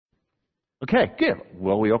Okay, good.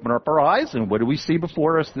 Well, we open up our eyes, and what do we see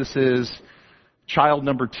before us? This is child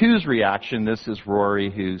number two's reaction. This is Rory,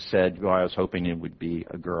 who said, well, I was hoping it would be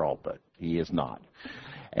a girl, but he is not.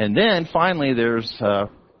 And then finally there's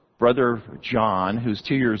brother John, who's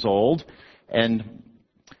 2 years old, and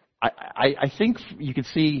I think you can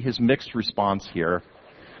see his mixed response here.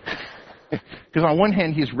 Because on one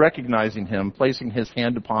hand, he's recognizing him, placing his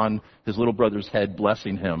hand upon his little brother's head,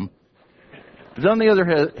 blessing him. But on the other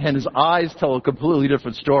hand, his eyes tell a completely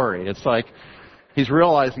different story. It's like he's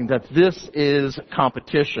realizing that this is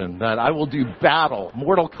competition, that I will do battle,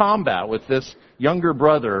 mortal combat with this younger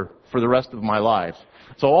brother for the rest of my life.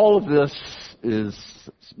 So all of this is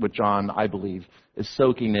what John, I believe, is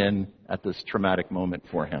soaking in at this traumatic moment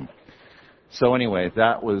for him. So anyway,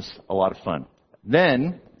 that was a lot of fun.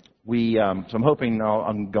 Then so I'm hoping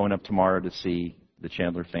I'm going up tomorrow to see the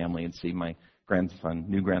Chandler family and see my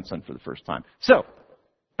new grandson for the first time. So,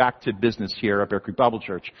 back to business here at Bear Creek Bible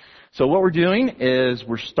Church. So what we're doing is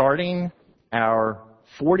we're starting our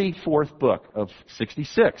 44th book of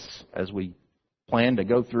 66 as we plan to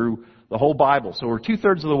go through the whole Bible. So we're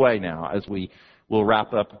 2/3 of the way now as we will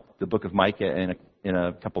wrap up the book of Micah in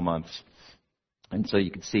a couple months. And so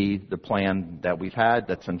you can see the plan that we've had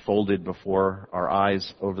that's unfolded before our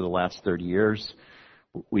eyes over the last 30 years.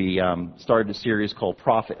 We started a series called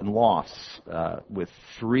Prophet and Loss with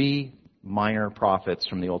 3 minor prophets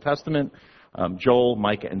from the Old Testament, Joel,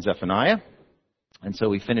 Micah, and Zephaniah. And so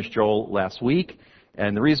we finished Joel last week.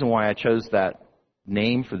 And the reason why I chose that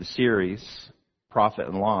name for the series, Prophet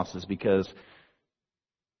and Loss, is because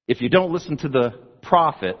if you don't listen to the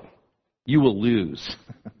prophet, you will lose.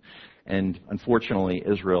 And unfortunately,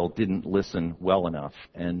 Israel didn't listen well enough,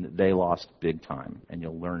 and they lost big time. And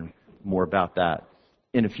you'll learn more about that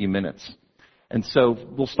in a few minutes. And so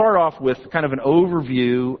we'll start off with kind of an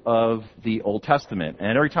overview of the Old Testament.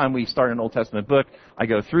 And every time we start an Old Testament book, I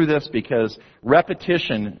go through this because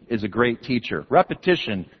repetition is a great teacher.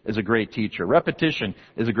 Repetition is a great teacher. Repetition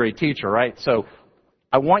is a great teacher, right? So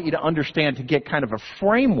I want you to understand, to get kind of a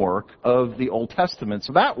framework of the Old Testament.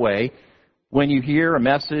 So that way, when you hear a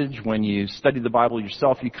message, when you study the Bible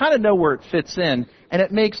yourself, you kind of know where it fits in, and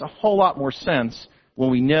it makes a whole lot more sense when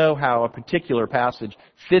we know how a particular passage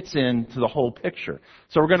fits into the whole picture.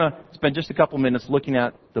 So we're going to spend just a couple minutes looking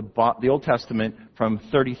at the Old Testament from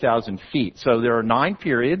 30,000 feet. So there are 9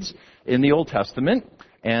 periods in the Old Testament,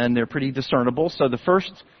 and they're pretty discernible. So the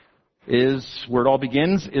first is where it all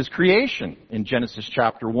begins, is creation in Genesis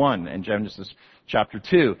chapter 1 and Genesis chapter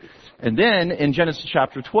 2. And then in Genesis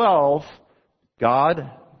chapter 12, God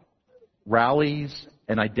rallies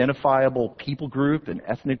an identifiable people group, an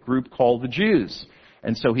ethnic group called the Jews.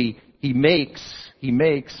 And so he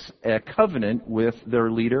makes a covenant with their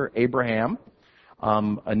leader, Abraham,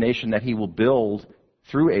 a nation that he will build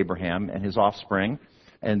through Abraham and his offspring.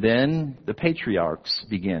 And then the patriarchs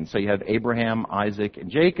begin. So you have Abraham, Isaac, and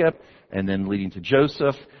Jacob, and then leading to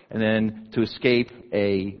Joseph. And then to escape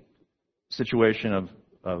a situation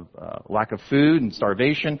of lack of food and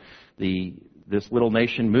starvation, this little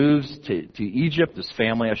nation moves to Egypt. This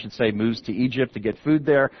family, I should say, moves to Egypt to get food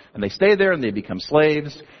there. And they stay there and they become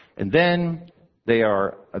slaves. And then they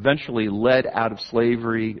are eventually led out of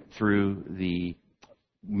slavery through the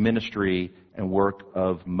ministry and work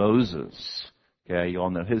of Moses. Okay, you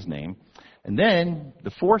all know his name. And then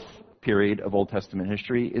the 4th period of Old Testament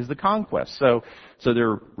history is the conquest. So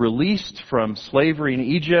they're released from slavery in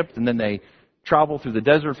Egypt, and then they travel through the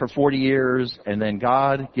desert for 40 years, and then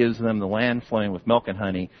God gives them the land flowing with milk and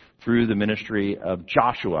honey through the ministry of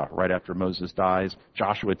Joshua. Right after Moses dies,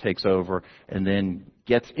 Joshua takes over and then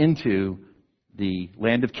gets into the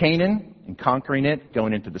land of Canaan and conquering it,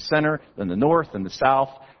 going into the center, then the north and the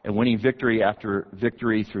south, and winning victory after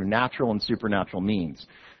victory through natural and supernatural means.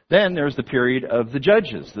 Then there's the period of the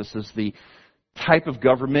judges. This is the type of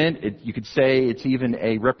government. You could say it's even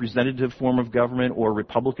a representative form of government or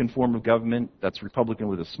Republican form of government. That's Republican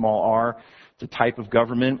with a small r. It's a type of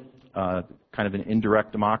government, kind of an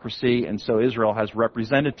indirect democracy. And so Israel has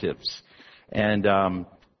representatives. And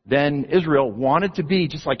then Israel wanted to be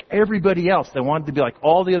just like everybody else. They wanted to be like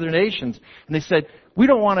all the other nations. And they said, we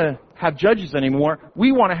don't want to have judges anymore.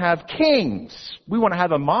 We want to have kings. We want to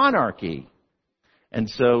have a monarchy. And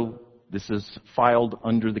so this is filed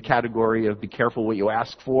under the category of be careful what you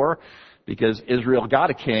ask for, because Israel got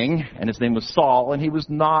a king, and his name was Saul, and he was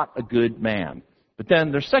not a good man. But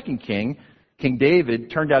then their second king, King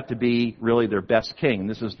David, turned out to be really their best king.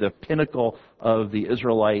 This is the pinnacle of the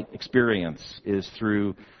Israelite experience, is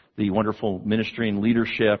through the wonderful ministry and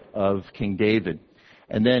leadership of King David.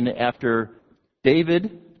 And then after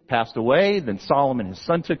David passed away, then Solomon, his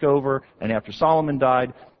son, took over, and after Solomon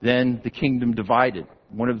died, then the kingdom divided.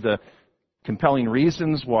 One of the compelling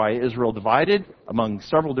reasons why Israel divided, among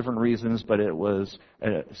several different reasons, but it was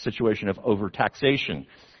a situation of overtaxation.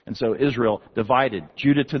 And so Israel divided,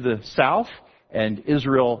 Judah to the south and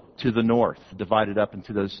Israel to the north, divided up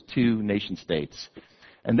into those two nation states.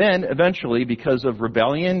 And then eventually, because of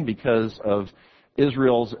rebellion, because of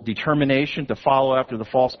Israel's determination to follow after the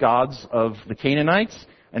false gods of the Canaanites,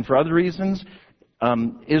 and for other reasons,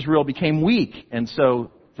 Israel became weak. And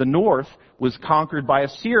so the north was conquered by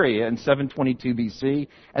Assyria in 722 BC,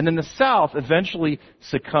 and then the south eventually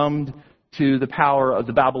succumbed to the power of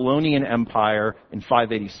the Babylonian Empire in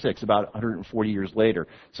 586, about 140 years later.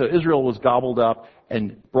 So Israel was gobbled up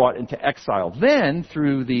and brought into exile. Then,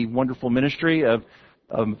 through the wonderful ministry of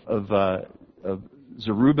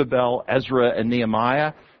Zerubbabel, Ezra, and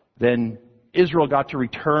Nehemiah, then Israel got to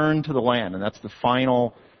return to the land, and that's the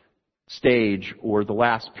final stage or the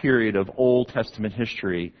last period of Old Testament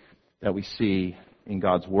history that we see in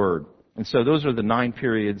God's Word. And so those are the 9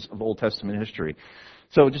 periods of Old Testament history.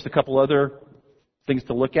 So just a couple other things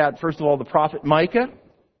to look at. First of all, the prophet Micah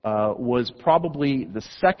was probably the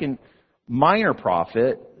second minor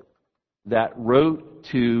prophet that wrote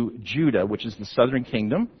to Judah, which is the southern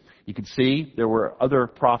kingdom. You can see there were other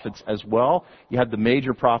prophets as well. You had the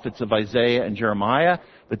major prophets of Isaiah and Jeremiah,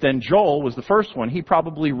 but then Joel was the first one. He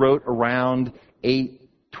probably wrote around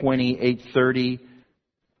 820, 830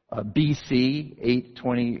 BC,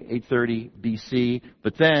 820, 830 BC.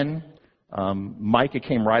 But then Micah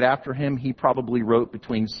came right after him. He probably wrote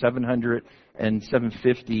between 700 and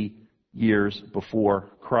 750 years before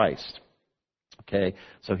Christ. Okay,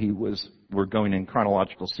 so we're going in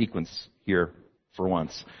chronological sequence here for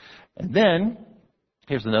once. And then,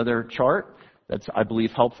 here's another chart that's, I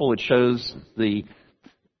believe, helpful. It shows the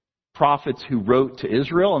prophets who wrote to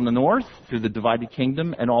Israel in the north through the divided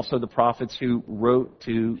kingdom, and also the prophets who wrote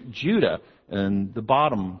to Judah in the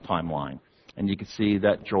bottom timeline. And you can see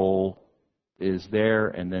that Joel is there,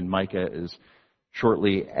 and then Micah is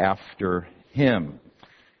shortly after him.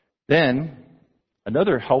 Then,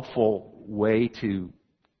 another helpful way to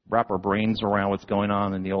wrap our brains around what's going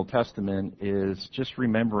on in the Old Testament is just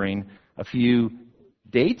remembering a few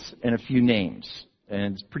dates and a few names.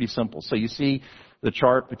 And it's pretty simple. So you see the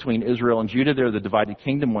chart between Israel and Judah. They're the divided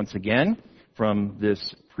kingdom once again from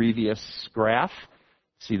this previous graph.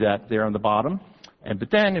 See that there on the bottom.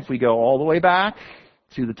 But then if we go all the way back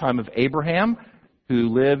to the time of Abraham, who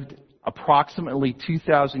lived approximately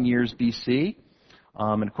 2,000 years BC.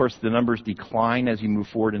 And of course, the numbers decline as you move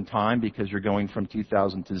forward in time because you're going from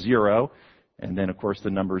 2000 to 0. And then, of course, the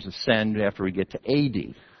numbers ascend after we get to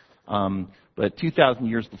AD. But 2,000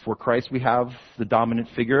 years before Christ, we have the dominant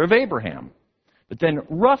figure of Abraham. But then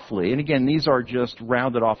roughly, and again, these are just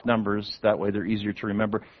rounded off numbers, that way they're easier to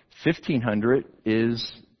remember, 1500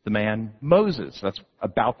 is the man Moses. That's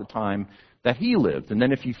about the time that he lived. And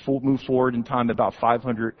then if you move forward in time about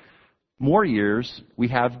 500 more years, we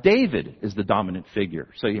have David as the dominant figure.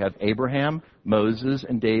 So you have Abraham, Moses,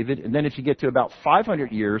 and David. And then if you get to about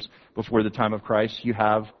 500 years before the time of Christ, you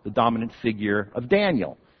have the dominant figure of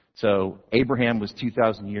Daniel. So Abraham was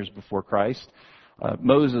 2,000 years before Christ.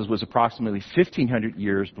 Moses was approximately 1,500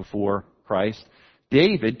 years before Christ.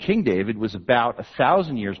 David, King David, was about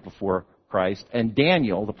 1,000 years before Christ. And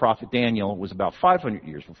Daniel, the prophet Daniel, was about 500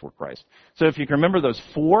 years before Christ. So if you can remember those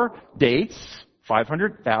 4 dates,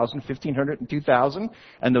 500, 1,000, 1,500, and 2,000,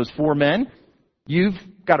 and those 4 men, you've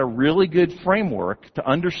got a really good framework to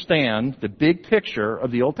understand the big picture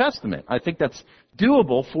of the Old Testament. I think that's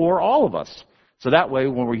doable for all of us. So that way,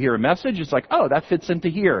 when we hear a message, it's like, oh, that fits into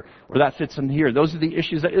here, or that fits into here. Those are the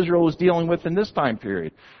issues that Israel was dealing with in this time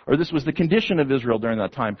period. Or this was the condition of Israel during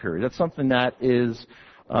that time period. That's something that is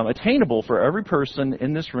attainable for every person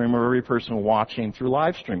in this room or every person watching through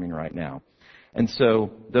live streaming right now. And so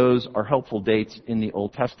those are helpful dates in the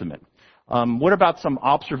Old Testament. What about some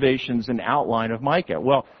observations and outline of Micah?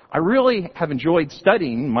 Well, I really have enjoyed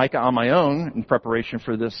studying Micah on my own in preparation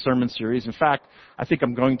for this sermon series. In fact, I think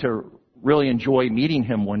I'm going to really enjoy meeting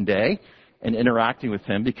him one day and interacting with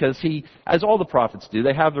him because he, as all the prophets do,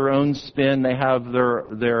 they have their own spin, they have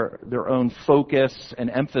their own focus and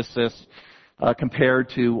emphasis compared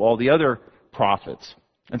to all the other prophets.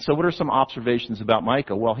 And so what are some observations about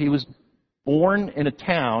Micah? Well, he was born in a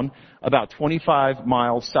town about 25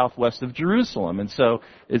 miles southwest of Jerusalem. And so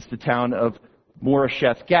it's the town of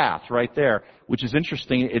Moresheth Gath right there, which is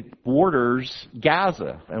interesting. It borders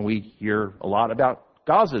Gaza. And we hear a lot about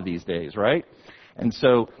Gaza these days, right? And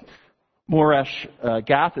so Moresheth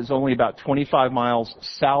Gath is only about 25 miles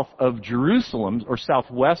south of Jerusalem or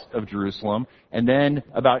southwest of Jerusalem. And then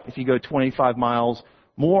about, if you go 25 miles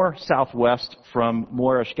more southwest from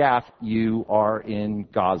Moorish Gath, you are in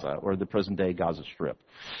Gaza, or the present-day Gaza Strip.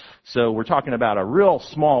 So we're talking about a real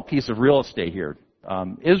small piece of real estate here.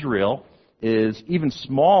 Israel is even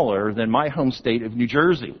smaller than my home state of New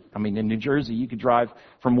Jersey. I mean, in New Jersey, you could drive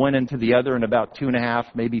from one end to the other in about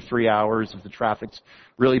 2.5, maybe 3 hours if the traffic's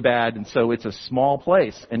really bad. And so it's a small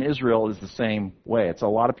place. And Israel is the same way. It's a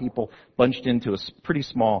lot of people bunched into a pretty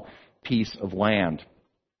small piece of land.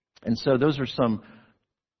 And so those are some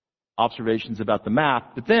observations about the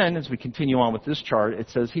map. But then, as we continue on with this chart, it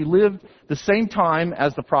says he lived the same time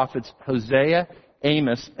as the prophets Hosea,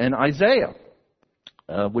 Amos, and Isaiah,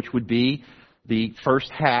 which would be the first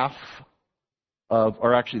half of,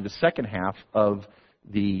 or actually the second half of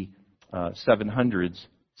the 700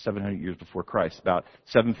 years before Christ. About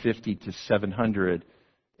 750 to 700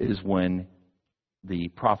 is when the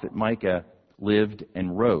prophet Micah lived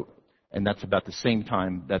and wrote. And that's about the same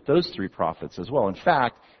time that those three prophets as well. In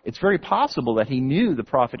fact, it's very possible that he knew the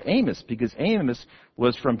prophet Amos, because Amos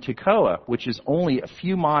was from Tekoa, which is only a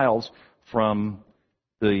few miles from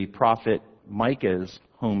the prophet Micah's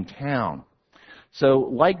hometown. So,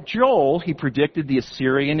 like Joel, he predicted the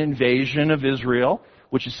Assyrian invasion of Israel,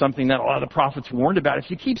 which is something that a lot of the prophets warned about.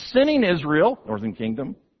 If you keep sinning, Israel, northern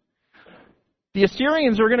kingdom, the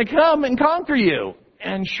Assyrians are going to come and conquer you.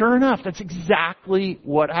 And sure enough, that's exactly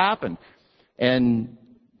what happened. And,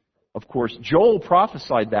 of course, Joel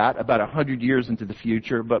prophesied that about 100 years into the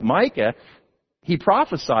future. But Micah, he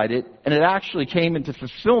prophesied it, and it actually came into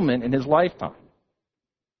fulfillment in his lifetime.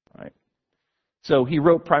 Right? So he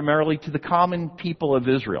wrote primarily to the common people of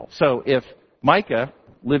Israel. So if Micah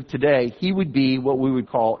lived today, he would be what we would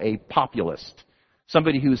call a populist.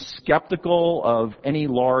 Somebody who's skeptical of any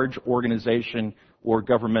large organization or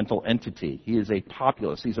governmental entity. He is a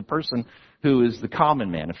populist. He's a person who is the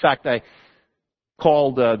common man. In fact, I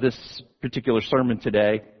called this particular sermon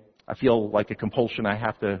today, I feel like a compulsion. I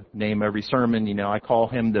have to name every sermon. I call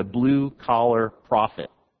him the blue-collar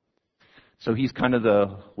prophet. So he's kind of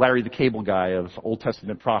the Larry the Cable Guy of Old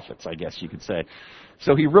Testament prophets, I guess you could say.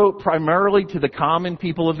 So he wrote primarily to the common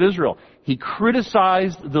people of Israel. He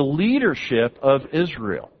criticized the leadership of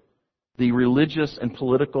Israel, the religious and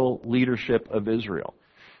political leadership of Israel.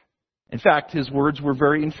 In fact, his words were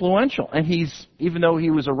very influential. And even though he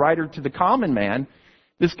was a writer to the common man,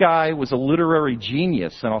 this guy was a literary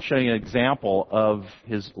genius. And I'll show you an example of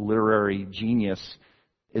his literary genius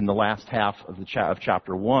in the last half of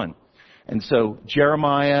chapter 1. And so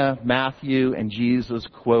Jeremiah, Matthew, and Jesus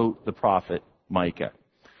quote the prophet Micah.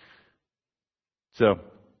 So,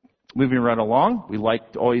 moving right along, we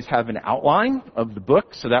like to always have an outline of the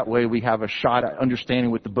book, so that way we have a shot at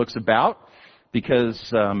understanding what the book's about,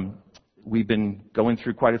 because we've been going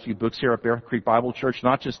through quite a few books here at Bear Creek Bible Church,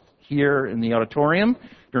 not just here in the auditorium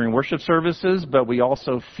during worship services, but we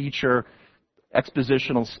also feature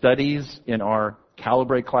expositional studies in our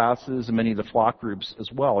Calibrate classes and many of the flock groups as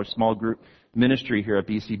well. Our small group ministry here at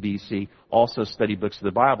BCBC also study books of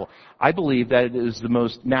the Bible. I believe that it is the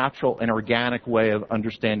most natural and organic way of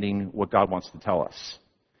understanding what God wants to tell us.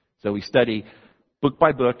 So we study book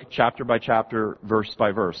by book, chapter by chapter, verse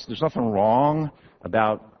by verse. There's nothing wrong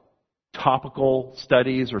about topical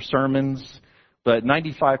studies or sermons, but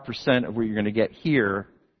 95% of what you're going to get here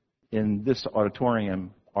in this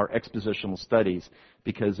auditorium are expositional studies,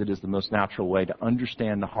 because it is the most natural way to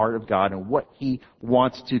understand the heart of God and what He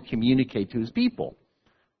wants to communicate to His people.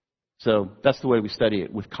 So that's the way we study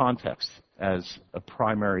it, with context as a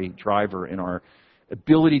primary driver in our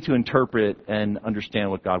ability to interpret and understand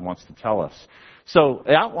what God wants to tell us. So,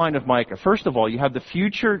 the outline of Micah. First of all, you have the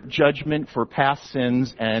future judgment for past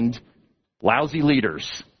sins and lousy leaders.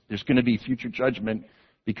 There's going to be future judgment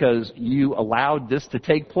because you allowed this to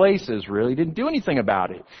take place, Israel. You didn't do anything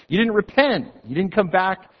about it. You didn't repent. You didn't come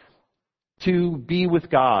back to be with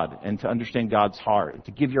God and to understand God's heart,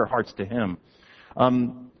 to give your hearts to Him.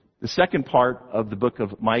 The second part of the book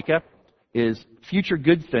of Micah is future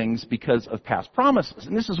good things because of past promises.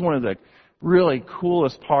 And this is one of the really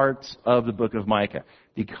coolest parts of the book of Micah,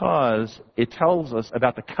 because it tells us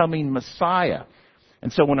about the coming Messiah.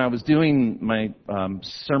 And so when I was doing my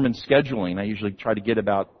sermon scheduling, I usually try to get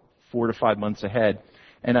about 4 to 5 months ahead.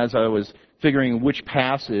 And as I was figuring which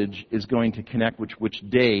passage is going to connect which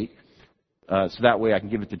date, so that way I can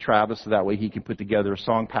give it to Travis, so that way he can put together a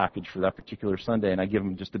song package for that particular Sunday. And I give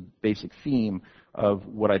him just a basic theme of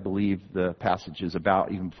what I believe the passage is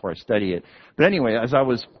about, even before I study it. But anyway, as I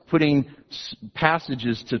was putting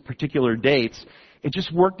passages to particular dates, it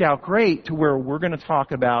just worked out great to where we're going to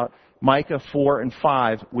talk about Micah 4 and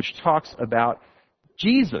 5, which talks about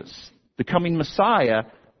Jesus, the coming Messiah,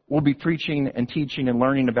 we'll be preaching and teaching and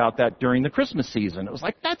learning about that during the Christmas season. It was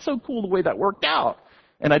like, that's so cool the way that worked out.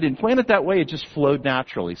 And I didn't plan it that way. It just flowed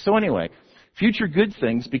naturally. So anyway, future good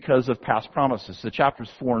things because of past promises. So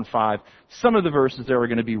chapters 4 and 5, some of the verses there are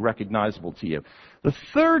going to be recognizable to you. The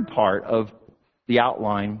third part of the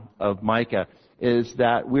outline of Micah is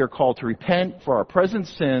that we are called to repent for our present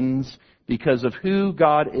sins because of who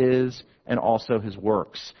God is and also His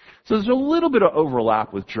works. So there's a little bit of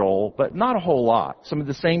overlap with Joel, but not a whole lot. Some of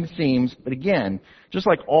the same themes, but again, just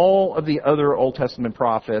like all of the other Old Testament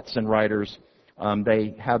prophets and writers,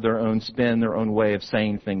 they have their own spin, their own way of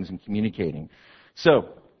saying things and communicating. So,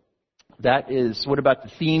 that is, what about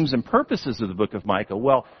the themes and purposes of the book of Micah?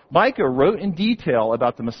 Well, Micah wrote in detail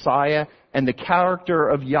about the Messiah and the character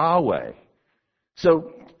of Yahweh.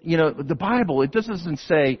 So, the Bible, it doesn't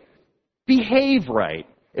say, behave right.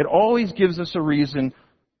 It always gives us a reason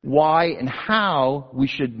why and how we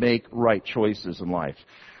should make right choices in life.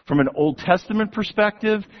 From an Old Testament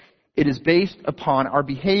perspective, it is based upon our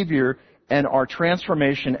behavior, and our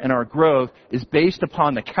transformation and our growth is based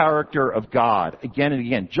upon the character of God. Again and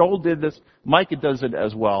again. Joel did this. Micah does it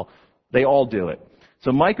as well. They all do it.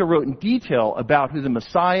 So Micah wrote in detail about who the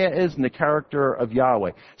Messiah is and the character of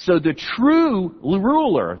Yahweh. So the true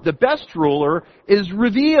ruler, the best ruler, is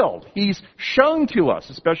revealed. He's shown to us,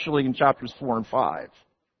 especially in chapters 4 and 5.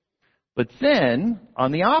 But then,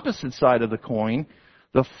 on the opposite side of the coin,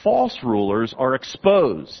 the false rulers are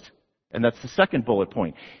exposed. And that's the second bullet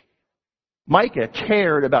point. Micah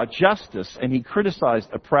cared about justice, and he criticized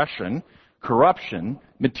oppression, corruption,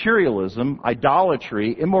 materialism,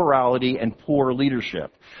 idolatry, immorality, and poor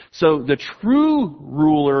leadership. So the true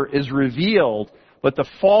ruler is revealed, but the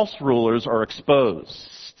false rulers are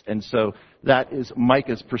exposed. And so that is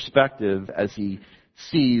Micah's perspective as he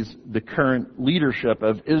sees the current leadership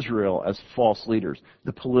of Israel as false leaders.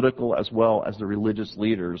 The political as well as the religious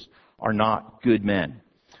leaders are not good men.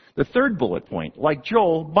 The third bullet point, like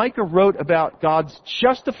Joel, Micah wrote about God's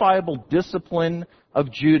justifiable discipline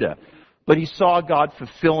of Judah, but he saw God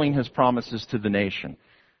fulfilling His promises to the nation.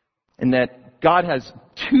 And that God has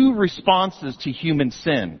two responses to human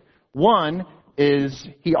sin. One is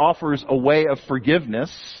He offers a way of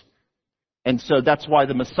forgiveness, and so that's why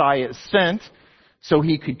the Messiah is sent, so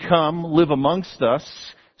He could come, live amongst us,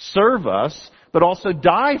 serve us, but also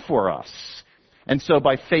die for us. And so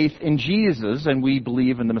by faith in Jesus, and we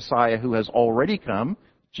believe in the Messiah who has already come,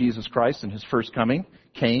 Jesus Christ in His first coming,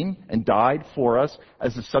 came and died for us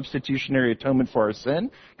as a substitutionary atonement for our sin.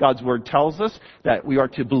 God's Word tells us that we are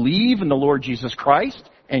to believe in the Lord Jesus Christ,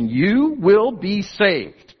 and you will be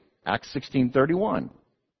saved. Acts 16:31.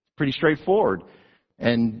 Pretty straightforward.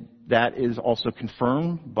 And that is also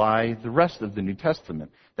confirmed by the rest of the New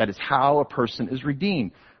Testament. That is how a person is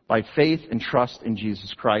redeemed. By faith and trust in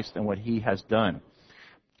Jesus Christ and what He has done.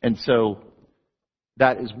 And so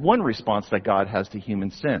that is one response that God has to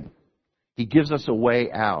human sin. He gives us a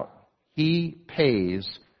way out. He pays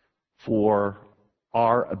for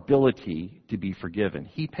our ability to be forgiven.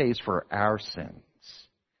 He pays for our sins.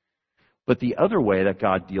 But the other way that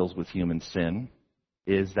God deals with human sin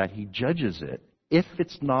is that He judges it if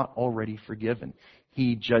it's not already forgiven.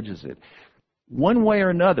 He judges it. One way or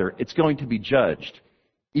another, it's going to be judged.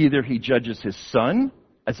 Either He judges His Son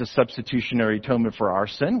as a substitutionary atonement for our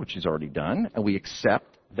sin, which He's already done, and we accept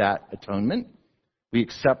that atonement. We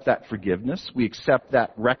accept that forgiveness. We accept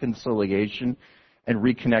that reconciliation and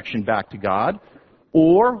reconnection back to God.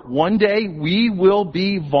 Or one day we will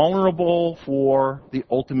be vulnerable for the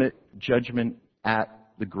ultimate judgment at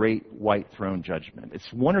the great white throne judgment. It's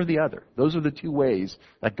one or the other. Those are the two ways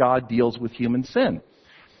that God deals with human sin.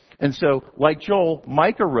 And so, like Joel,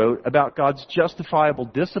 Micah wrote about God's justifiable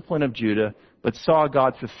discipline of Judah, but saw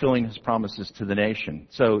God fulfilling His promises to the nation.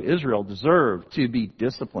 So Israel deserved to be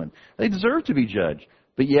disciplined. They deserve to be judged.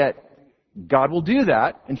 But yet, God will do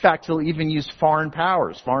that. In fact, He'll even use foreign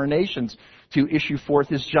powers, foreign nations, to issue forth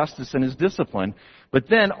His justice and His discipline. But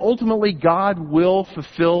then, ultimately, God will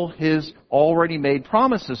fulfill His already made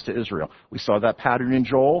promises to Israel. We saw that pattern in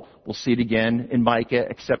Joel. We'll see it again in Micah,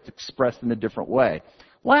 except expressed in a different way.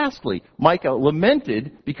 Lastly, Micah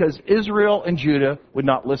lamented because Israel and Judah would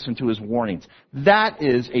not listen to his warnings. That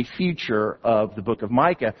is a feature of the book of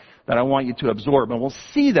Micah that I want you to absorb. And we'll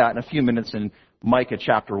see that in a few minutes in Micah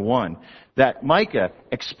chapter 1. That Micah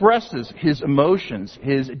expresses his emotions,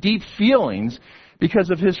 his deep feelings,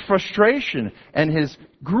 because of his frustration and his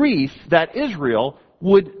grief that Israel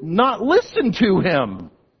would not listen to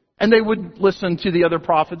him. And they would listen to the other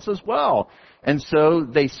prophets as well. And so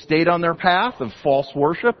they stayed on their path of false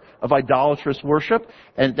worship, of idolatrous worship,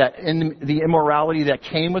 and that in the immorality that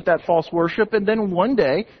came with that false worship. And then one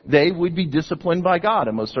day they would be disciplined by God.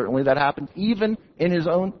 And most certainly that happened even in his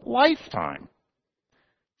own lifetime.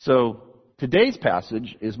 So today's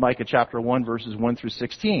passage is Micah chapter 1, verses 1 through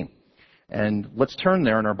 16. And let's turn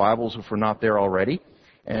there in our Bibles if we're not there already.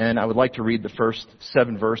 And I would like to read the first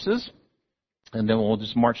 7 verses. And then we'll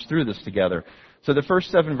just march through this together. So the first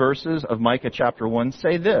 7 verses of Micah chapter 1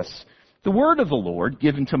 say this. The word of the Lord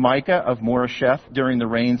given to Micah of Moresheth during the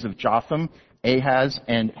reigns of Jotham, Ahaz,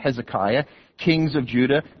 and Hezekiah, kings of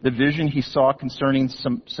Judah, the vision he saw concerning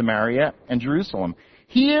Samaria and Jerusalem.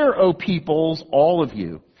 Hear, O peoples, all of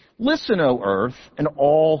you. Listen, O earth, and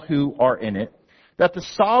all who are in it, that the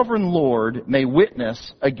sovereign Lord may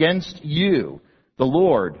witness against you, the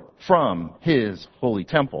Lord, from his holy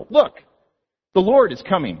temple. Look! The Lord is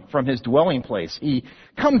coming from his dwelling place. He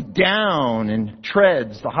comes down and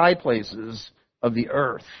treads the high places of the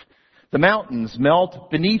earth. The mountains melt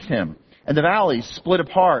beneath him, and the valleys split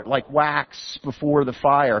apart like wax before the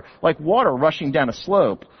fire, like water rushing down a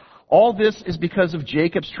slope. All this is because of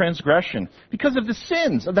Jacob's transgression, because of the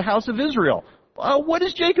sins of the house of Israel. What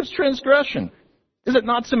is Jacob's transgression? Is it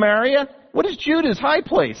not Samaria? What is Judah's high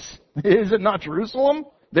place? Is it not Jerusalem?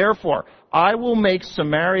 Therefore, I will make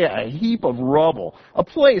Samaria a heap of rubble, a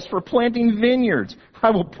place for planting vineyards.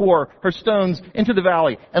 I will pour her stones into the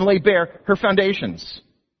valley and lay bare her foundations.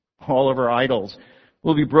 All of her idols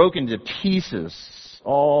will be broken to pieces.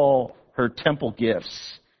 All her temple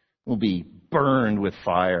gifts will be burned with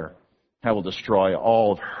fire. I will destroy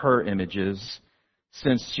all of her images,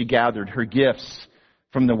 since she gathered her gifts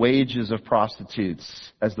from the wages of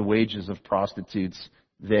prostitutes. As the wages of prostitutes,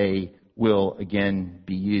 they will again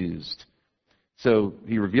be used. So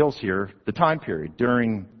he reveals here the time period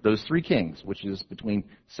during those 3 kings, which is between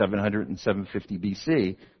 700 and 750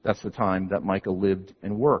 BC. That's the time that Micah lived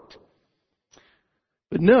and worked.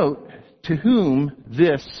 But note to whom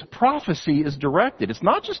this prophecy is directed. It's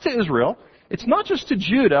not just to Israel. It's not just to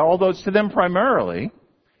Judah, although it's to them primarily.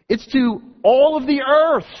 It's to all of the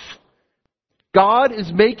earth. God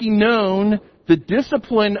is making known the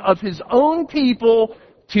discipline of his own people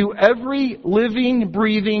to every living,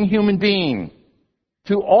 breathing human being.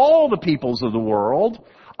 To all the peoples of the world,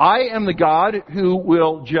 I am the God who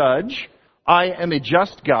will judge. I am a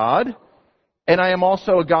just God. And I am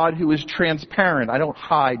also a God who is transparent. I don't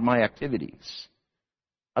hide my activities.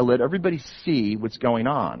 I let everybody see what's going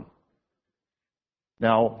on.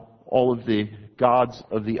 Now, all of the gods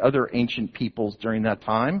of the other ancient peoples during that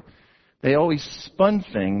time, they always spun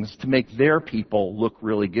things to make their people look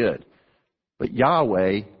really good. But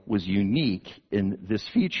Yahweh was unique in this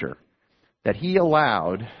feature, that he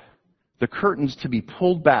allowed the curtains to be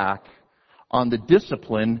pulled back on the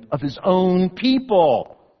discipline of his own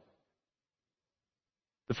people.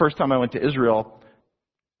 The first time I went to Israel,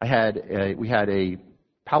 we had a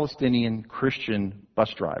Palestinian Christian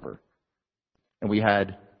bus driver, and we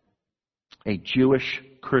had a Jewish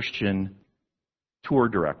Christian tour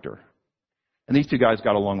director. And these 2 guys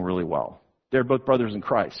got along really well. They're both brothers in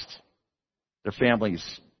Christ. Their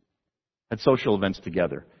families had social events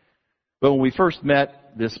together. But when we first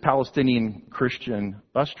met this Palestinian Christian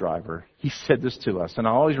bus driver, he said this to us. And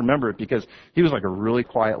I always remember it because he was like a really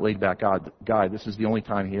quiet, laid-back guy. This is the only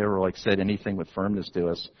time he ever said anything with firmness to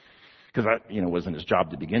us. Because that, wasn't his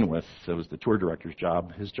job to begin with. So it was the tour director's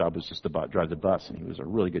job. His job was just to drive the bus. And he was a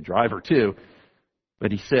really good driver, too.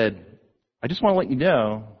 But he said, I just want to let you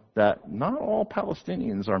know that not all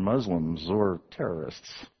Palestinians are Muslims or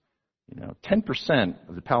terrorists. 10%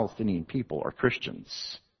 of the Palestinian people are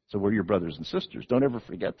Christians. So we're your brothers and sisters. Don't ever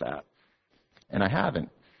forget that. And I haven't.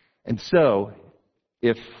 And so,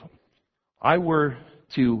 if I were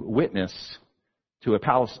to witness to a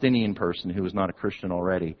Palestinian person who is not a Christian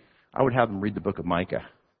already, I would have them read the book of Micah.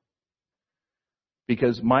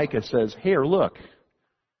 Because Micah says, here, look,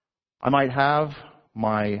 I might have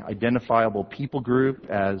my identifiable people group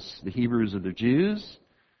as the Hebrews or the Jews,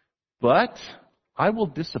 but I will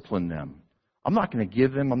discipline them. I'm not going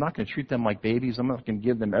to treat them like babies. I'm not going to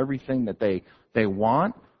give them everything that they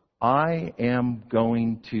want. I am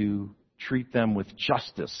going to treat them with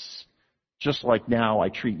justice, just like now I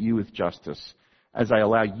treat you with justice, as I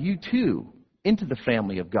allow you too into the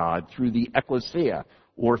family of God through the ecclesia,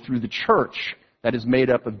 or through the church that is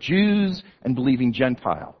made up of Jews and believing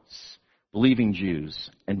Gentiles, believing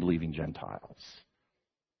Jews and believing Gentiles.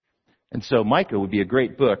 And so Micah would be a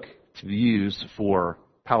great book to use for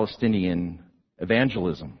Palestinian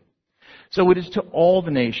evangelism. So it is to all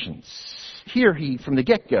the nations. here from the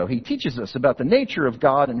get-go, he teaches us about the nature of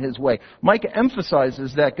God and his way. Micah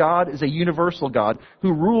emphasizes that God is a universal God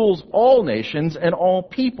who rules all nations and all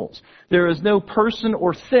peoples. There is no person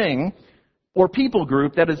or thing or people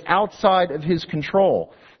group that is outside of his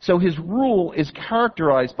control. So his rule is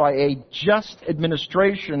characterized by a just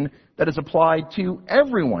administration that is applied to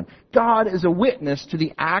everyone. God is a witness to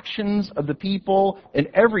the actions of the people in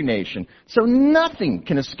every nation. So nothing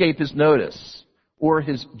can escape his notice or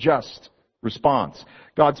his just response.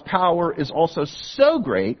 God's power is also so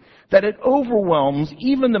great that it overwhelms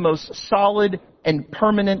even the most solid and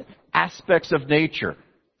permanent aspects of nature.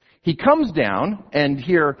 He comes down, and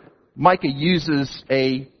here Micah uses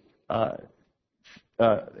a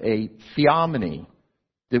theophany,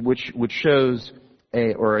 which shows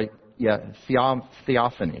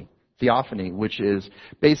theophany, which is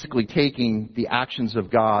basically taking the actions of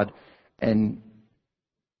God and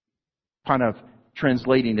kind of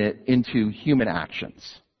translating it into human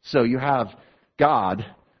actions. So you have God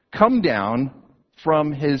come down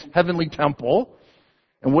from his heavenly temple,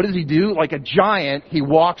 and what does he do? Like a giant, he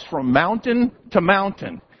walks from mountain to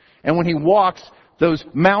mountain. And when he walks, those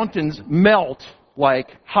mountains melt like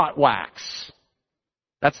hot wax.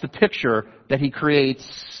 That's the picture that he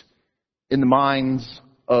creates in the minds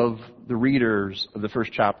of the readers of the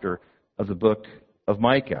first chapter of the book of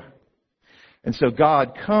Micah. And so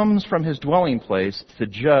God comes from his dwelling place to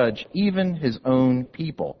judge even his own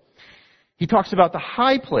people. He talks about the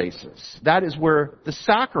high places. That is where the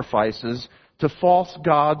sacrifices to false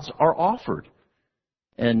gods are offered.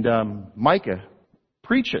 And Micah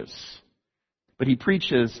preaches, but he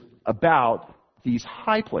preaches about these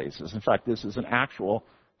high places. In fact, this is an actual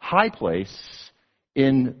high place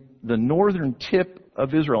in the northern tip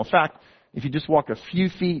of Israel. In fact, if you just walk a few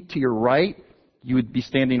feet to your right, you would be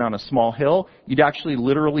standing on a small hill. You'd actually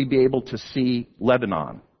literally be able to see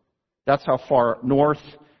Lebanon. That's how far north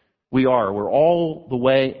we are. We're all the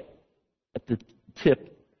way at the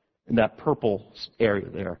tip in that purple area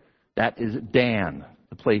there. That is Dan,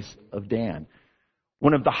 the place of Dan.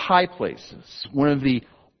 One of the high places, one of the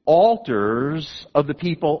altars of the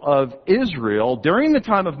people of Israel during the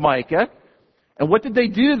time of Micah. And what did they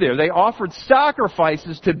do there? They offered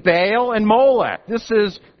sacrifices to Baal and Molech. This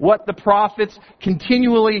is what the prophets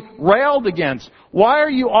continually railed against. Why are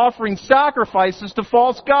you offering sacrifices to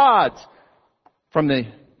false gods? From the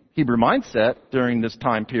Hebrew mindset during this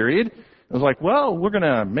time period, it was like, well, we're going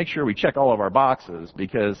to make sure we check all of our boxes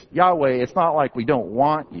because Yahweh, it's not like we don't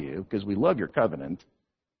want you because we love your covenant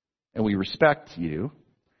and we respect you,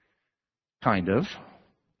 kind of.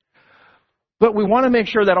 But we want to make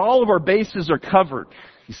sure that all of our bases are covered,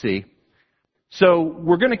 you see. So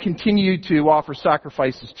we're going to continue to offer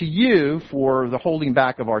sacrifices to you for the holding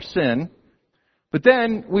back of our sin. But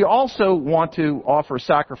then we also want to offer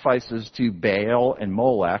sacrifices to Baal and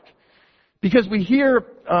Molech because we hear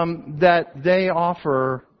that they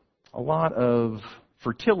offer a lot of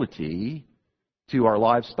fertility to our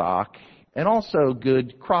livestock and also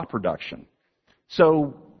good crop production.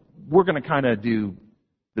 So we're going to kind of do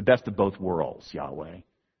the best of both worlds, Yahweh.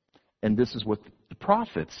 And this is what the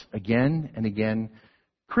prophets again and again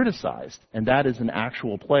criticized. And that is an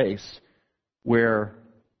actual place where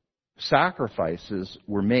sacrifices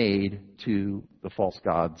were made to the false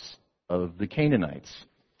gods of the Canaanites.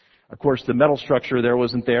 Of course, the metal structure there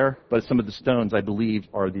wasn't there, but some of the stones, I believe,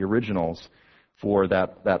 are the originals for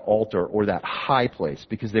that altar or that high place,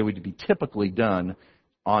 because they would be typically done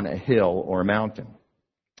on a hill or a mountain.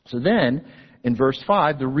 So then, in verse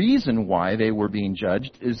 5, the reason why they were being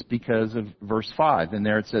judged is because of verse 5. And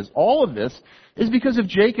there it says, all of this is because of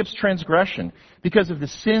Jacob's transgression, because of the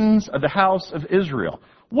sins of the house of Israel.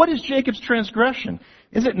 What is Jacob's transgression?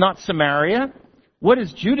 Is it not Samaria? What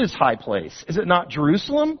is Judah's high place? Is it not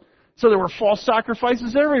Jerusalem? So there were false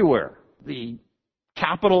sacrifices everywhere. The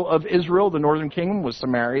capital of Israel, the northern kingdom, was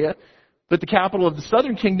Samaria, but the capital of the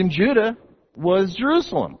southern kingdom, Judah, was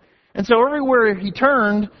Jerusalem. And so everywhere he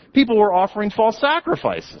turned, people were offering false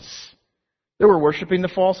sacrifices. They were worshiping the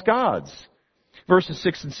false gods. Verses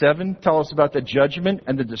 6 and 7 tell us about the judgment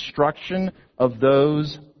and the destruction of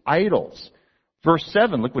those idols. Verse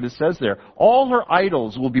 7, look what it says there. All her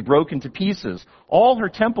idols will be broken to pieces. All her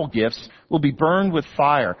temple gifts will be burned with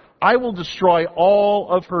fire. I will destroy all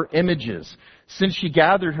of her images. Since she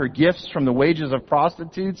gathered her gifts from the wages of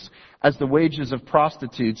prostitutes, as the wages of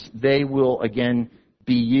prostitutes, they will again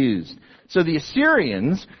be used. So the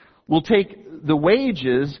Assyrians will take the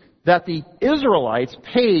wages that the Israelites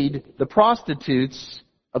paid the prostitutes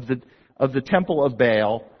of the temple of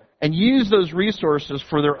Baal and use those resources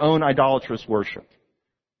for their own idolatrous worship.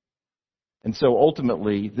 And so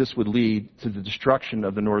ultimately, this would lead to the destruction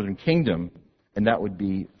of the northern kingdom, and that would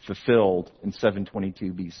be fulfilled in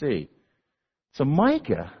 722 BC. So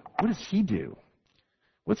Micah, what does he do?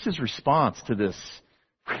 What's his response to this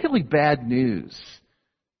really bad news?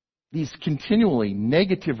 These continually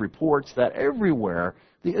negative reports that everywhere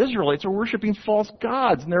the Israelites are worshiping false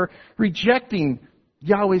gods and they're rejecting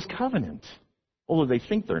Yahweh's covenant. Although they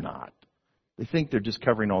think they're not. They think they're just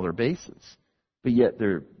covering all their bases. But yet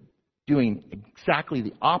they're doing exactly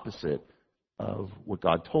the opposite of what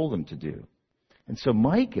God told them to do. And so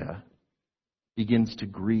Micah begins to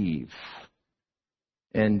grieve.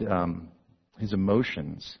 And his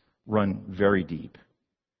emotions run very deep.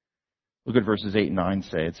 Look at verses 8 and 9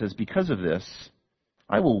 say. It says, because of this,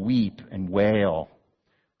 I will weep and wail.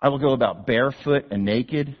 I will go about barefoot and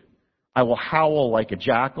naked. I will howl like a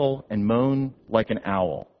jackal and moan like an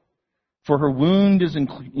owl. For her wound is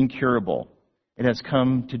incurable. It has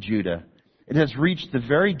come to Judah. It has reached the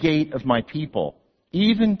very gate of my people,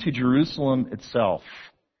 even to Jerusalem itself.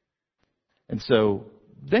 And so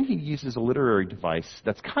then he uses a literary device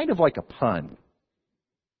that's kind of like a pun.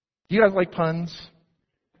 Do you guys like puns?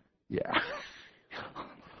 Yeah.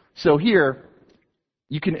 So here,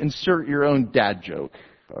 you can insert your own dad joke.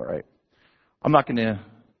 All right. I'm not going to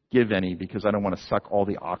give any because I don't want to suck all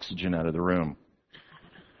the oxygen out of the room.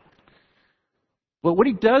 But what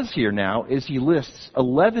he does here now is he lists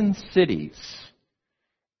 11 cities,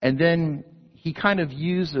 and then he kind of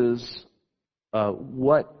uses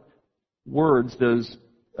what words those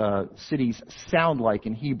cities sound like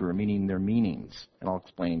in Hebrew, meaning their meanings. And I'll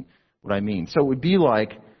explain what I mean. So it would be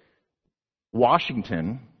like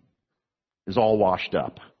Washington is all washed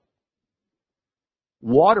up.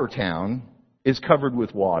 Watertown is covered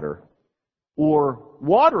with water. Or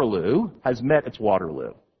Waterloo has met its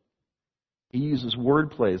Waterloo. He uses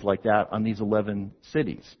word plays like that on these 11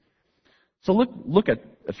 cities. So look at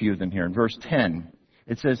a few of them here. In verse 10,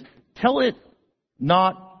 it says, tell it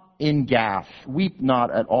not in Gath, weep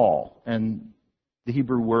not at all. And the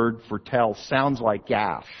Hebrew word for tell sounds like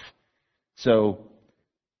Gath. So,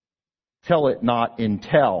 tell it not in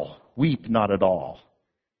Tel, weep not at all.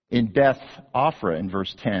 In Beth Ophrah, in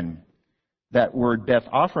verse 10, that word Beth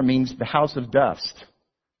Ophrah means the house of dust.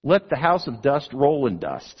 Let the house of dust roll in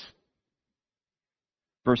dust.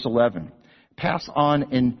 Verse 11, pass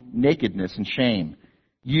on in nakedness and shame,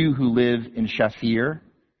 you who live in Shaphir.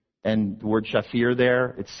 And the word Shaphir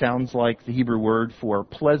there, it sounds like the Hebrew word for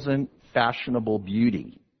pleasant, fashionable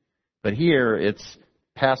beauty. But here it's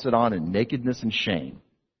pass it on in nakedness and shame,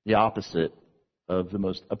 the opposite of the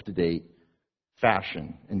most up-to-date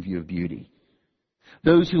fashion in view of beauty.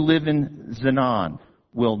 Those who live in Zanan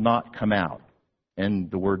will not come out.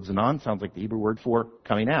 And the word Zanan sounds like the Hebrew word for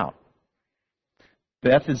coming out.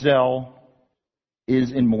 Beth Ezel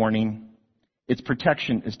is in mourning. Its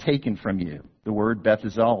protection is taken from you. The word Beth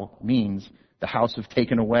Ezel means the house of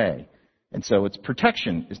taken away. And so its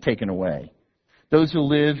protection is taken away. Those who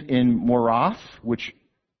live in Morath, which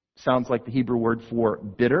sounds like the Hebrew word for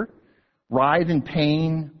bitter, writhe in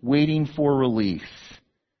pain, waiting for relief,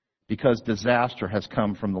 because disaster has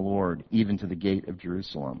come from the Lord, even to the gate of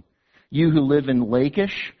Jerusalem. You who live in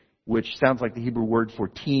Lachish, which sounds like the Hebrew word for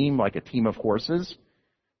team, like a team of horses,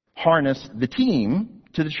 harness the team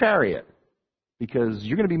to the chariot, because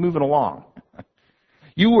you're going to be moving along.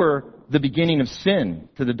 You were the beginning of sin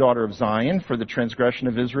to the daughter of Zion, for the transgression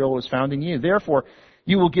of Israel was found in you. Therefore,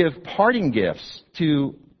 you will give parting gifts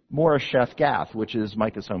to Moresheth Gath, which is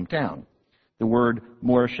Micah's hometown. The word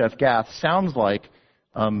Moresheth Gath sounds like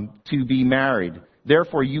to be married.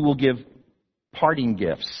 Therefore, you will give parting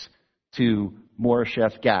gifts to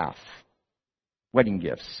Moresheth Gath, wedding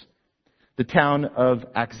gifts. The town of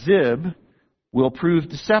Akzib will prove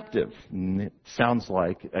deceptive. And it sounds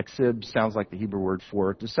like, Akzib sounds like the Hebrew word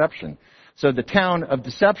for deception. So the town of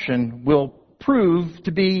deception will prove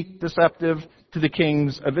to be deceptive to the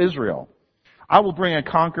kings of Israel. I will bring a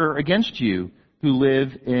conqueror against you who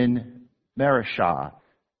live in Mareshah.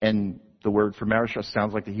 And the word for Mareshah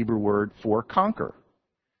sounds like the Hebrew word for conquer.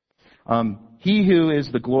 He who is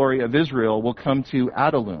the glory of Israel will come to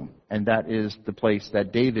Adullam, and that is the place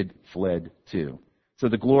that David fled to. So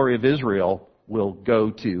the glory of Israel will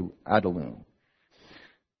go to Adullam.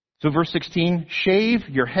 So verse 16, shave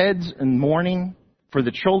your heads in mourning for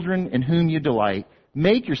the children in whom you delight.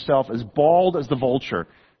 Make yourself as bald as the vulture,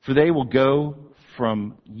 for they will go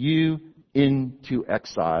from you into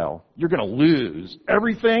exile. You're going to lose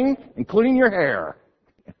everything, including your hair.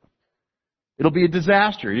 It'll be a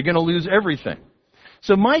disaster. You're going to lose everything.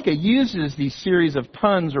 So Micah uses these series of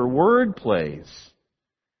puns or word plays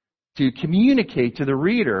to communicate to the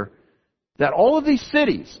reader that all of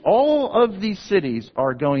these cities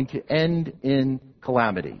are going to end in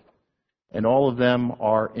calamity. And all of them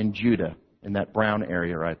are in Judah, in that brown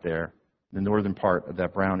area right there, the northern part of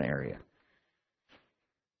that brown area.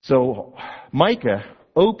 So Micah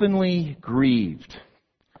openly grieved.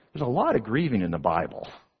 There's a lot of grieving in the Bible.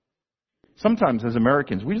 Sometimes as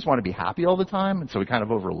Americans, we just want to be happy all the time, and so we kind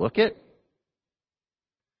of overlook it.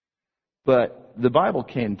 But the Bible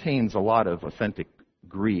contains a lot of authentic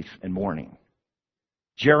grief and mourning.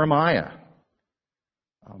 Jeremiah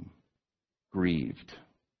grieved.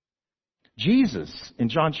 Jesus, in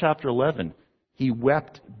John chapter 11, he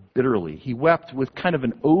wept bitterly. He wept with kind of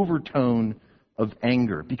an overtone of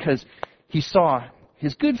anger because he saw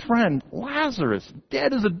his good friend Lazarus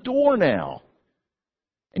dead as a doornail.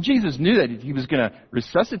 And Jesus knew that he was going to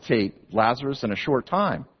resuscitate Lazarus in a short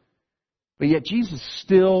time. But yet Jesus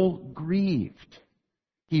still grieved.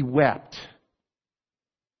 He wept.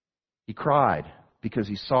 He cried because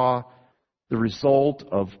he saw the result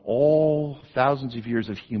of all thousands of years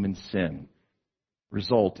of human sin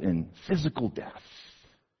result in physical death.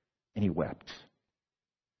 And he wept.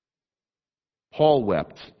 Paul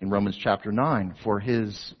wept in Romans chapter 9 for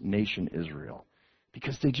his nation Israel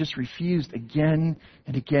because they just refused again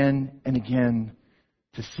and again and again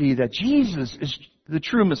to see that Jesus is the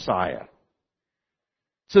true Messiah.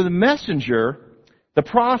 So the messenger, the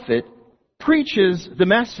prophet, preaches the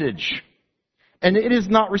message, and it is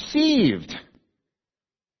not received.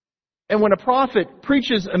 And when a prophet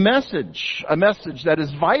preaches a message that is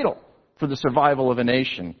vital for the survival of a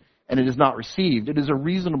nation, and it is not received, it is a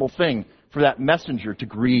reasonable thing for that messenger to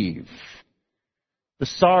grieve. The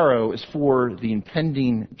sorrow is for the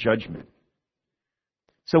impending judgment.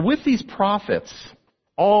 So with these prophets,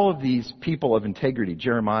 all of these people of integrity,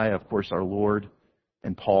 Jeremiah, of course, our Lord,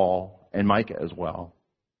 and Paul, and Micah as well,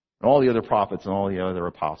 and all the other prophets and all the other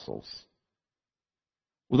apostles.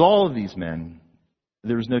 With all of these men,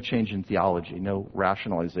 there was no change in theology, no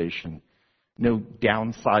rationalization, no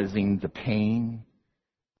downsizing the pain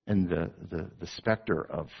and the specter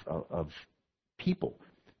of people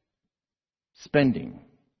spending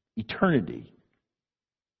eternity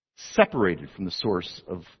separated from the source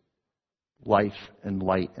of life and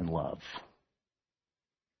light and love.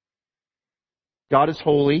 God is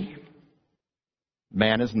holy.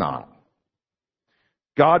 Man is not.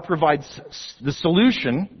 God provides the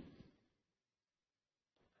solution.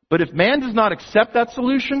 But if man does not accept that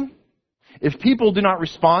solution, if people do not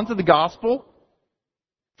respond to the gospel,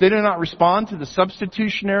 if they do not respond to the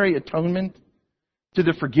substitutionary atonement, to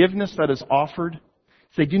the forgiveness that is offered,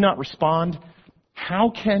 if they do not respond, how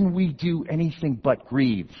can we do anything but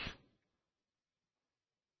grieve?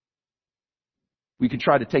 We can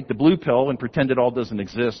try to take the blue pill and pretend it all doesn't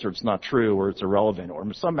exist, or it's not true, or it's irrelevant,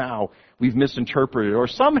 or somehow we've misinterpreted, or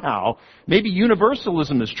somehow maybe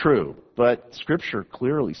universalism is true. But Scripture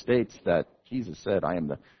clearly states that Jesus said, I am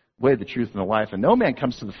the way, the truth, and the life, and no man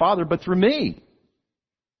comes to the Father but through me.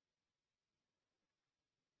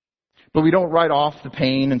 But we don't write off the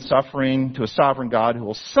pain and suffering to a sovereign God who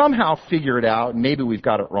will somehow figure it out, and maybe we've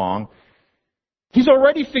got it wrong. He's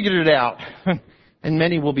already figured it out. And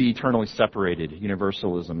many will be eternally separated.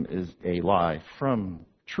 Universalism is a lie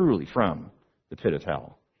truly from the pit of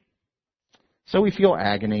hell. So we feel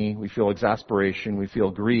agony, we feel exasperation, we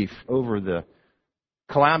feel grief over the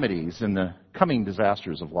calamities and the coming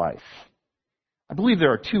disasters of life. I believe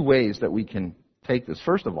there are two ways that we can take this.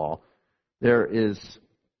 First of all, there is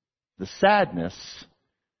the sadness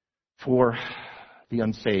for the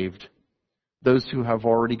unsaved, those who have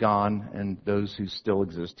already gone and those who still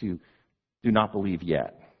exist who do not believe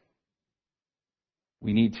yet.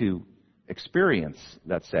 We need to experience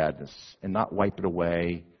that sadness and not wipe it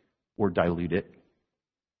away or dilute it.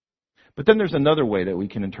 But then there's another way that we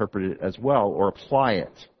can interpret it as well, or apply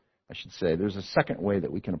it, I should say. There's a second way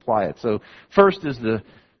that we can apply it. So first is the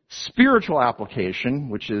spiritual application,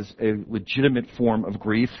 which is a legitimate form of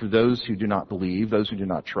grief for those who do not believe, those who do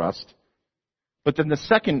not trust. But then the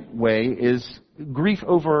second way is grief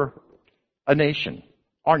over a nation,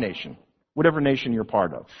 our nation. Whatever nation you're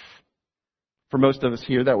part of. For most of us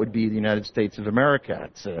here, that would be the United States of America.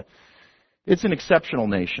 It's an exceptional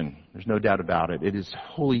nation. There's no doubt about it. It is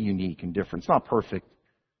wholly unique and different. It's not perfect.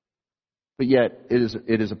 But yet,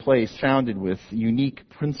 it is a place founded with unique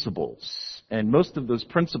principles. And most of those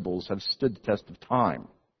principles have stood the test of time.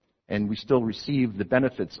 And we still receive the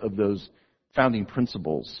benefits of those founding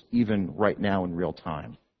principles even right now in real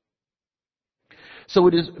time. So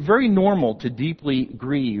it is very normal to deeply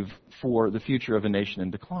grieve for the future of a nation in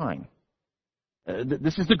decline.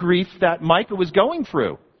 This is the grief that Micah was going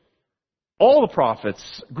through. All the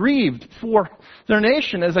prophets grieved for their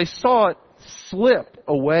nation as they saw it slip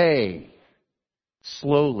away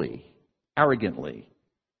slowly, arrogantly,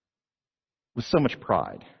 with so much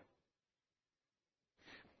pride.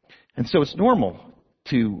 And so it's normal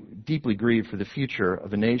to deeply grieve for the future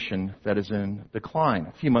of a nation that is in decline.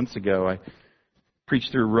 A few months ago, I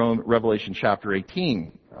preached through Revelation chapter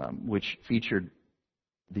 18, which featured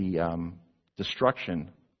the destruction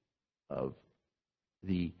of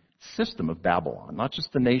the system of Babylon, not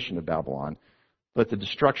just the nation of Babylon, but the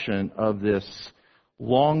destruction of this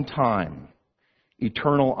long-time,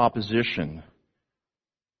 eternal opposition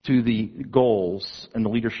to the goals and the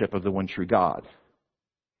leadership of the one true God,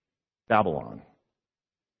 Babylon.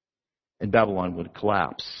 And Babylon would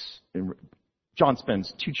collapse. And John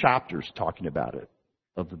spends 2 chapters talking about it,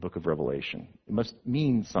 of the book of Revelation. It must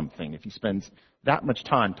mean something if he spends that much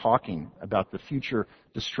time talking about the future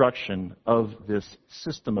destruction of this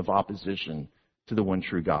system of opposition to the one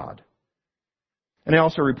true God. And I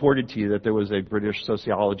also reported to you that there was a British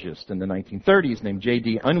sociologist in the 1930s named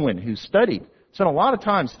J.D. Unwin who spent a lot of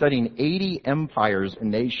time studying 80 empires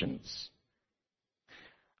and nations.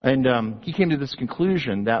 And he came to this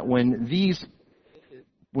conclusion that when these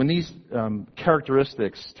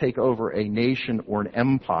characteristics take over a nation or an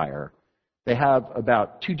empire, they have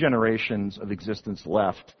about 2 generations of existence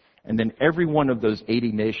left, and then every one of those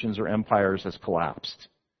 80 nations or empires has collapsed.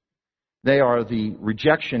 They are the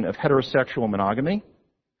rejection of heterosexual monogamy.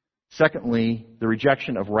 Secondly, the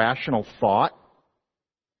rejection of rational thought.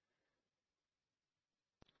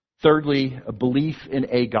 Thirdly, a belief in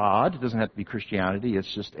a God. It doesn't have to be Christianity.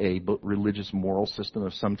 It's just a religious moral system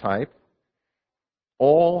of some type.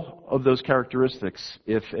 All of those characteristics,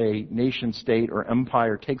 if a nation, state, or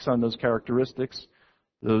empire takes on those characteristics,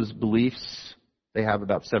 those beliefs, they have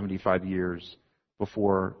about 75 years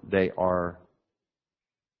before they are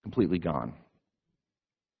completely gone.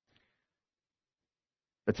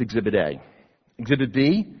 That's Exhibit A. Exhibit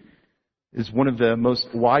B is one of the most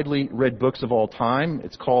widely read books of all time.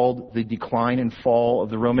 It's called The Decline and Fall of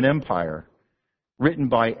the Roman Empire, written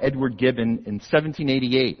by Edward Gibbon in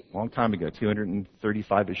 1788, a long time ago,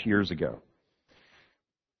 235-ish years ago.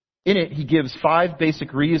 In it, he gives 5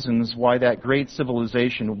 basic reasons why that great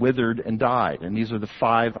civilization withered and died. And these are the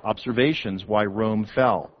 5 observations why Rome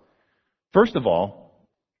fell. First of all,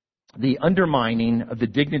 the undermining of the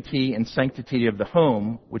dignity and sanctity of the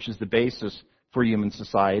home, which is the basis for human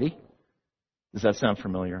society. Does that sound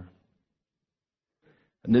familiar?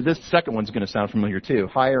 And this second one's going to sound familiar too.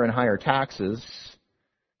 Higher and higher taxes,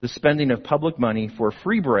 the spending of public money for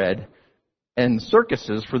free bread, and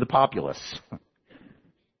circuses for the populace.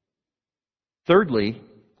 Thirdly,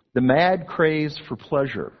 the mad craze for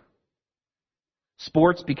pleasure.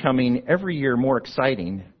 Sports becoming every year more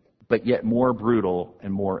exciting, but yet more brutal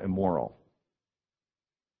and more immoral.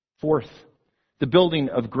 Fourth, the building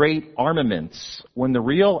of great armaments when the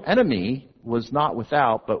real enemy was not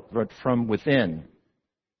without, but from within.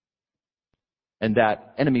 And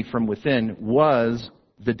that enemy from within was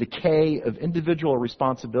the decay of individual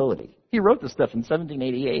responsibility. He wrote this stuff in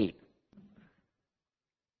 1788.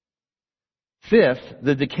 Fifth,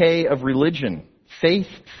 the decay of religion, faith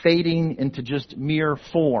fading into just mere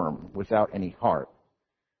form without any heart,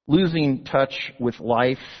 losing touch with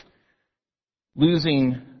life,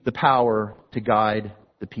 losing the power to guide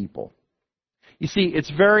the people. You see, it's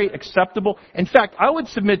very acceptable. In fact, I would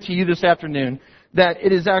submit to you this afternoon that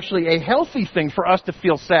it is actually a healthy thing for us to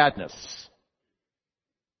feel sadness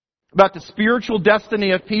about the spiritual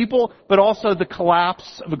destiny of people, but also the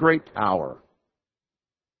collapse of a great power,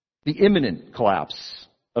 the imminent collapse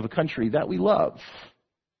of a country that we love.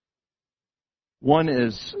 One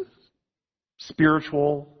is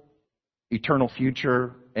spiritual, eternal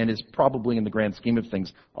future, and is probably in the grand scheme of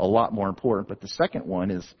things a lot more important. But the second one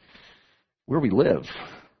is where we live,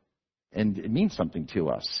 and it means something to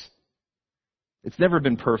us. It's never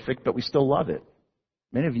been perfect, but we still love it.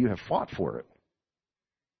 Many of you have fought for it.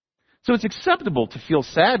 So it's acceptable to feel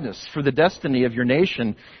sadness for the destiny of your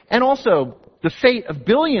nation and also the fate of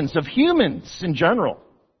billions of humans in general,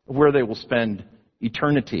 where they will spend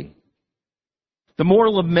eternity. The more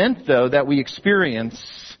lament, though, that we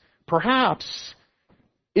experience perhaps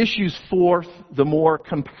issues forth the more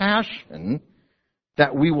compassion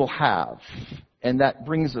that we will have. And that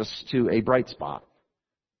brings us to a bright spot.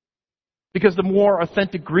 Because the more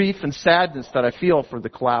authentic grief and sadness that I feel for the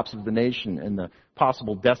collapse of the nation and the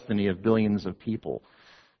possible destiny of billions of people,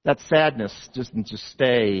 that sadness doesn't just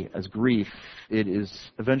stay as grief. It is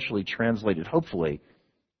eventually translated, hopefully,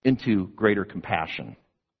 into greater compassion.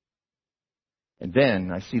 And then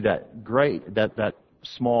I see that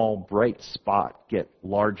small, bright spot get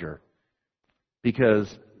larger,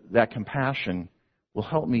 because that compassion will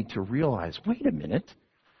help me to realize, wait a minute,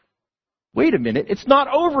 it's not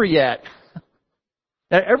over yet.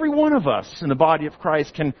 That every one of us in the body of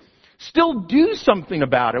Christ can still do something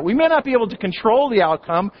about it. We may not be able to control the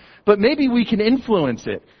outcome, but maybe we can influence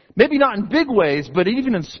it. Maybe not in big ways, but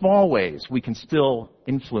even in small ways, we can still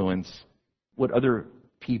influence what other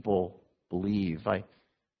people believe. I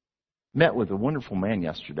met with a wonderful man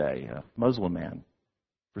yesterday, a Muslim man,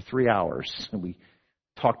 for 3 hours, and we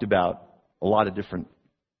talked about a lot of different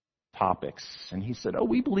topics. And he said,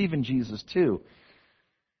 we believe in Jesus too.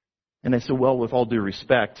 And I said, well, with all due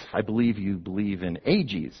respect, I believe you believe in a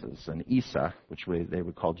Jesus, an Isa, which they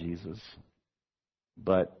would call Jesus.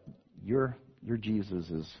 But your Jesus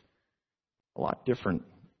is a lot different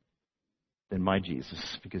than my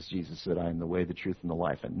Jesus, because Jesus said, I am the way, the truth, and the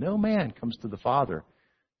life. And no man comes to the Father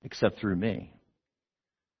except through me.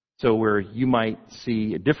 So where you might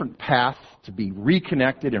see a different path to be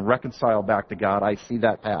reconnected and reconciled back to God, I see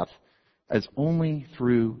that path as only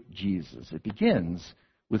through Jesus. It begins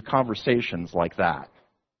with conversations like that.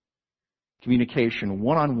 Communication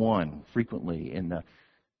one-on-one frequently in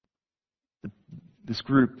this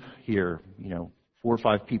group here,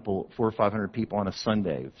 400 or 500 people on a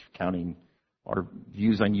Sunday, counting our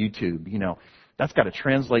views on YouTube, that's got to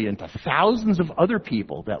translate into thousands of other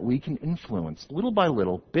people that we can influence little by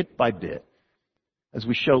little, bit by bit. As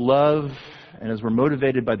we show love and as we're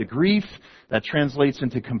motivated by the grief, that translates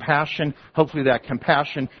into compassion. Hopefully that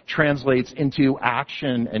compassion translates into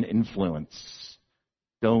action and influence.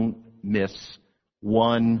 Don't miss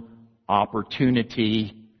one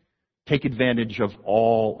opportunity. Take advantage of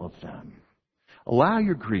all of them. Allow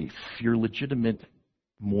your grief, your legitimate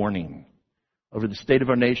mourning over the state of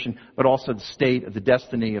our nation, but also the state of the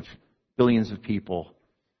destiny of billions of people,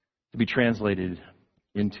 to be translated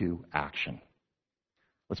into action.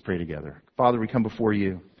 Let's pray together. Father, we come before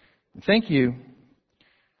you and thank you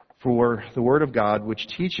for the Word of God, which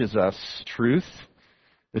teaches us truth,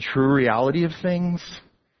 the true reality of things.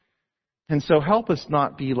 And so help us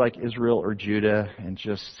not be like Israel or Judah and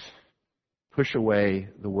just push away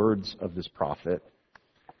the words of this prophet,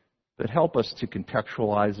 but help us to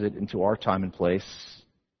contextualize it into our time and place,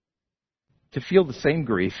 to feel the same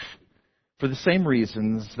grief for the same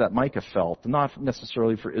reasons that Micah felt, not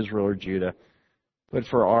necessarily for Israel or Judah, but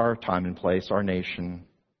for our time and place, our nation,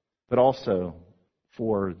 but also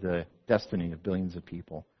for the destiny of billions of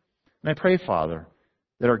people. And I pray, Father,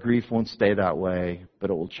 that our grief won't stay that way, but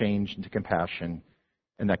it will change into compassion,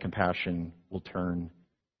 and that compassion will turn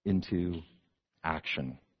into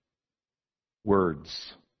action.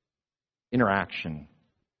 Words, interaction,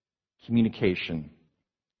 communication,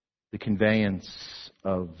 the conveyance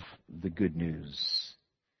of the good news.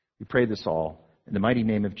 We pray this all in the mighty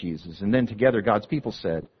name of Jesus. And then together God's people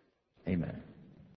said, Amen.